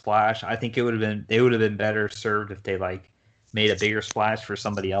make a splash. I think they would have been better served if they made a bigger splash for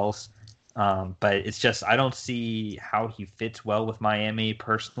somebody else. But it's just, I don't see how he fits well with Miami.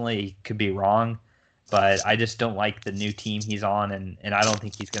 Personally, could be wrong, but I just don't like the new team he's on, and I don't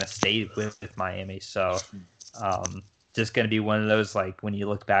think he's going to stay with Miami. So Just going to be one of those, like, when you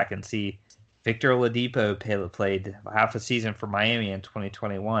look back and see Victor Oladipo played half a season for Miami in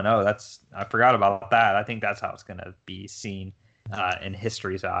 2021. Oh, I forgot about that. I think that's how it's going to be seen in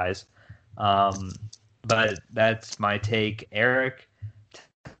history's eyes. But that's my take. Eric,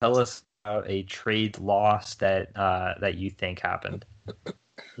 tell us about a trade loss that you think happened.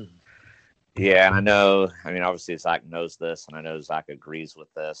 Yeah, I know. I mean, obviously Zach knows this, and I know Zach agrees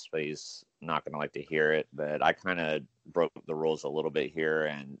with this, but he's not going to like to hear it. But I kind of broke the rules a little bit here,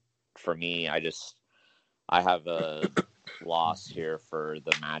 and for me, I have a loss here for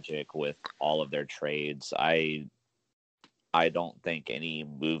the Magic with all of their trades. I don't think any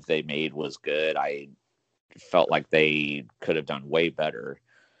move they made was good. I felt like they could have done way better.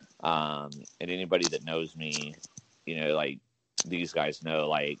 And anybody that knows me, like these guys know,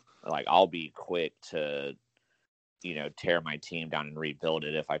 like I'll be quick to, tear my team down and rebuild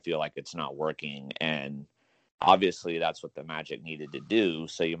it if I feel like it's not working. And obviously that's what the Magic needed to do.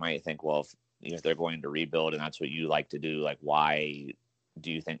 So you might think, well, if they're going to rebuild and that's what you like to do, like, why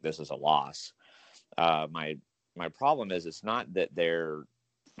do you think this is a loss? My problem is it's not that they're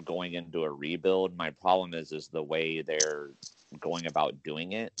going into a rebuild. My problem is the way they're going about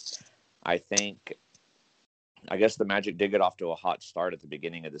doing it. I guess the Magic did get off to a hot start at the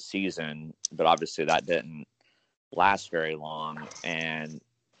beginning of the season, but obviously that didn't last very long. And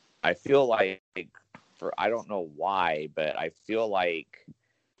I feel like, I don't know why, but I feel like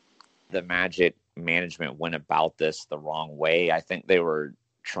the Magic management went about this the wrong way. I think they were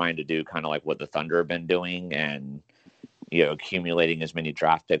trying to do kind of like what the Thunder have been doing, and accumulating as many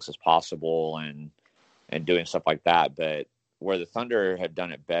draft picks as possible and doing stuff like that. But where the Thunder have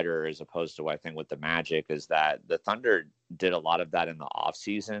done it better, as opposed to what I think with the Magic, is that the Thunder did a lot of that in the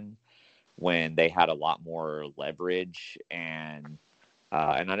offseason when they had a lot more leverage. And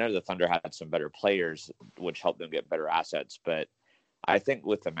I know the Thunder had some better players, which helped them get better assets. But I think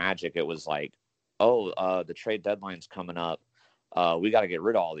with the Magic, it was like, the trade deadline's coming up. We got to get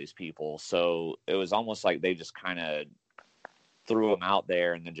rid of all these people. So it was almost like they just kind of threw them out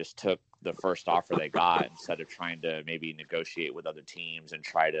there and then just took the first offer they got instead of trying to maybe negotiate with other teams and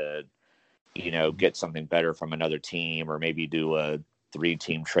try to, get something better from another team, or maybe do a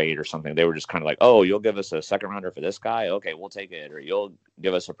 3-team trade or something. They were just kind of like, oh, you'll give us a second rounder for this guy? Okay, we'll take it. Or you'll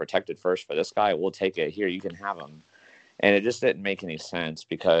give us a protected first for this guy? We'll take it. Here, you can have him. And it just didn't make any sense,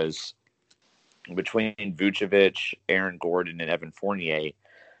 because between Vucevic, Aaron Gordon, and Evan Fournier,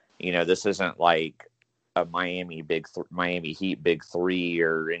 this isn't like a Miami Heat big three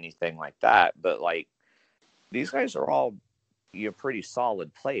or anything like that. But like, these guys are all pretty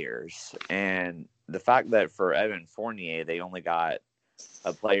solid players. And the fact that for Evan Fournier, they only got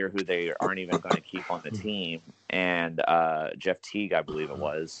a player who they aren't even going to keep on the team, and Jeff Teague, I believe it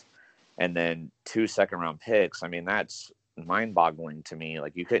was, and then 2 second-round picks. I mean, that's mind-boggling to me.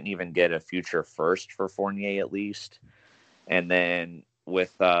 Like, you couldn't even get a future first for Fournier at least. And then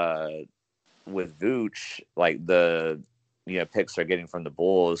with Vooch, like the picks they're getting from the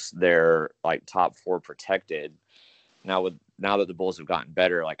Bulls, they're like top 4 protected. Now that the Bulls have gotten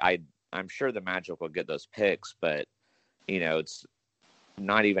better, like I'm sure the Magic will get those picks, but it's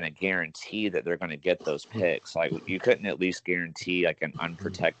not even a guarantee that they're going to get those picks. Like, you couldn't at least guarantee like an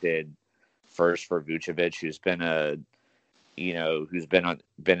unprotected first for Vucevic, who's been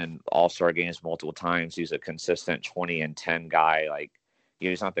been in All-Star games multiple times. He's a consistent 20 and 10 guy. Like,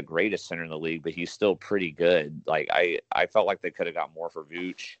 he's not the greatest center in the league, but he's still pretty good. Like, I felt like they could have got more for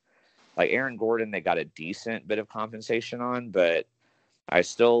Vooch. Like, Aaron Gordon, they got a decent bit of compensation on, but I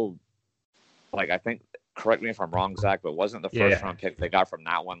still, like, I think, correct me if I'm wrong, Zach, but wasn't the first round pick they got from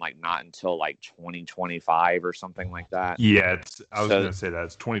that one like not until like 2025 or something like that? Yeah, I was going to say that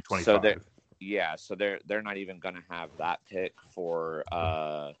it's 2025. So they're not even going to have that pick for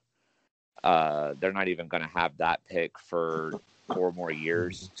they're not even going to have that pick for 4 more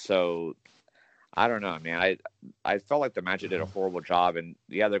years. So I don't know, man. I felt like the Magic did a horrible job, and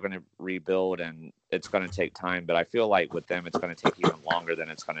they're going to rebuild, and it's going to take time. But I feel like with them, it's going to take even longer than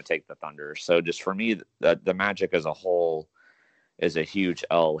it's going to take the Thunder. So just for me, the Magic as a whole is a huge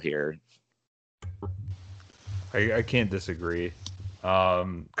L here. I can't disagree.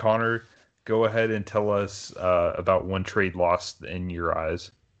 Connor, go ahead and tell us about one trade lost in your eyes.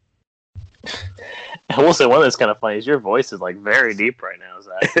 I will say one that's kind of funny is your voice is like very deep right now,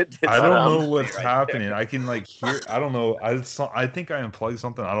 Zach. I don't know what's happening. There. I can like hear. I don't know. I think I unplugged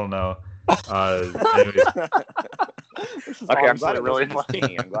something. I don't know. Okay, I'm glad it really wasn't just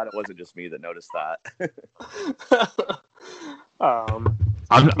me. I'm glad it wasn't just me that noticed that.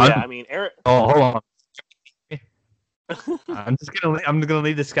 I mean, Eric. Oh, hold on. I'm gonna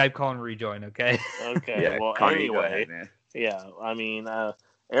leave the Skype call and rejoin. Okay. Okay. Yeah, Well, Connor, you go anyway, ahead, man. yeah. I mean,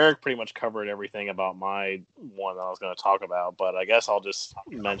 Eric pretty much covered everything about my one that I was going to talk about, but I guess I'll just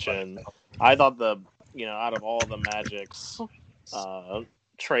mention. I thought out of all the Magic's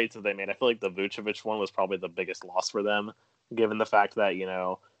trades that they made, I feel like the Vucevic one was probably the biggest loss for them, given the fact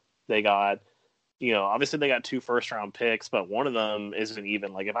that they got. Obviously they got 2 first-round picks, but one of them isn't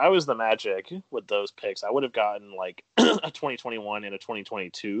even like if I was the Magic with those picks, I would have gotten like a 2021 and a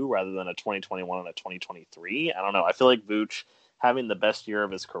 2022 rather than a 2021 and a 2023. I don't know. I feel like Vooch having the best year of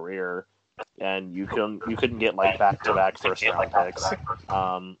his career, and you couldn't get like back-to-back first-round picks.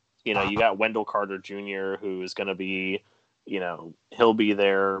 You got Wendell Carter Jr., who is going to be, he'll be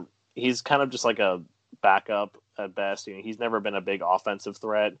there. He's kind of just like a backup at best. He's never been a big offensive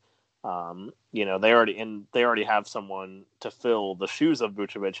threat. They already have someone to fill the shoes of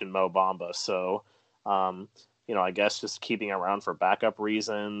Vucevic and Mo Bamba. So, I guess just keeping around for backup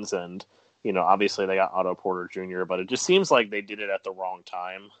reasons. And, obviously they got Otto Porter Jr., but it just seems like they did it at the wrong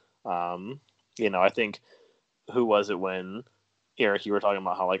time. I think, who was it when, Eric, you were talking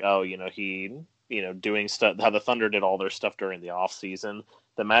about how, he, doing stuff, how the Thunder did all their stuff during the off season.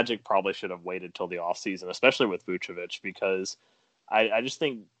 The Magic probably should have waited till the off season, especially with Vucevic, because I just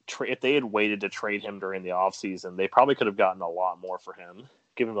think if they had waited to trade him during the offseason, they probably could have gotten a lot more for him.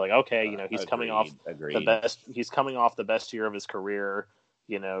 Given he's coming off the best. He's coming off the best year of his career.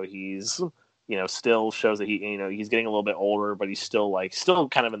 He's still shows that he's getting a little bit older, but he's still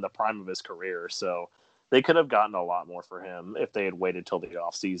kind of in the prime of his career. So they could have gotten a lot more for him if they had waited till the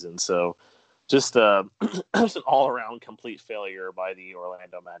offseason. So just just an all around complete failure by the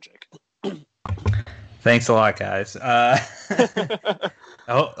Orlando Magic. Thanks a lot, guys. Hopefully,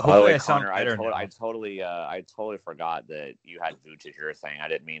 I sound Connor, better now. I totally forgot that you had Vooch as your thing. I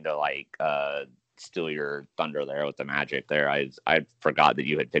didn't mean to steal your thunder there with the Magic. There, I forgot that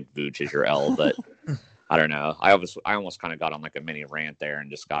you had picked Vooch as your L, but I don't know. I almost kind of got on like a mini rant there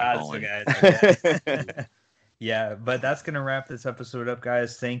and just got going. Okay. Yeah, but that's gonna wrap this episode up,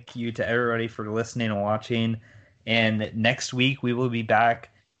 guys. Thank you to everybody for listening and watching. And next week we will be back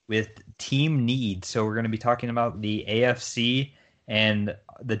with team need. So we're going to be talking about the AFC, and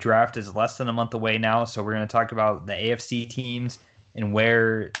the draft is less than a month away now. So we're going to talk about the AFC teams and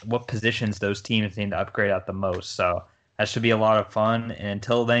what positions those teams need to upgrade at the most. So that should be a lot of fun. And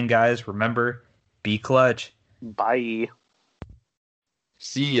until then, guys, remember, be clutch. Bye.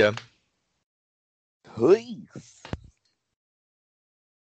 See ya. Peace.